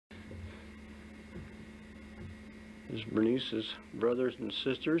This is Bernice's brothers and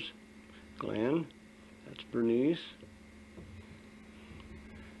sisters. Glenn, that's Bernice.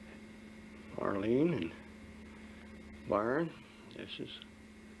 Arlene and Byron. This is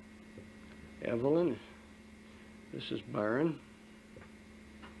Evelyn. This is Byron.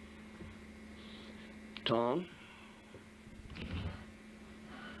 Tom.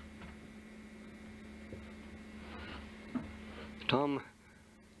 Tom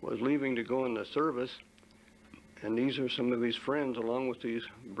was leaving to go in the service, and these are some of his friends, along with his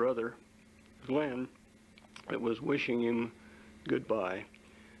brother, Glenn, that was wishing him goodbye.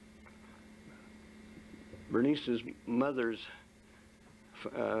 Bernice's mother's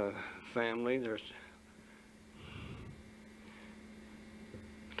family, there's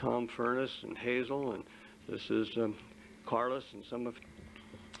Tom Furness and Hazel, and this is Carlos and some of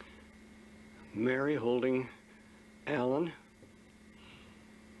Mary holding Alan,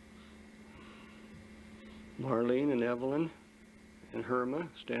 Marlene and Evelyn and Herma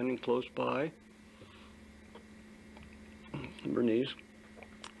standing close by, Bernice,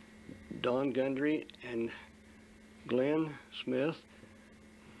 Don Gundry and Glenn Smith.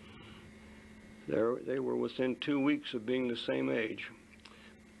 They were within 2 weeks of being the same age.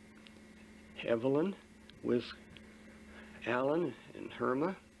 Evelyn with Alan and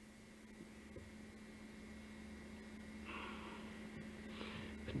Herma.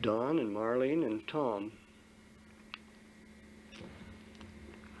 Don and Marlene and Tom.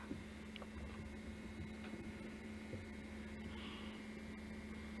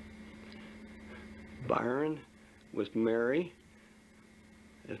 Byron with Mary.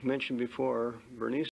 As mentioned before, Bernice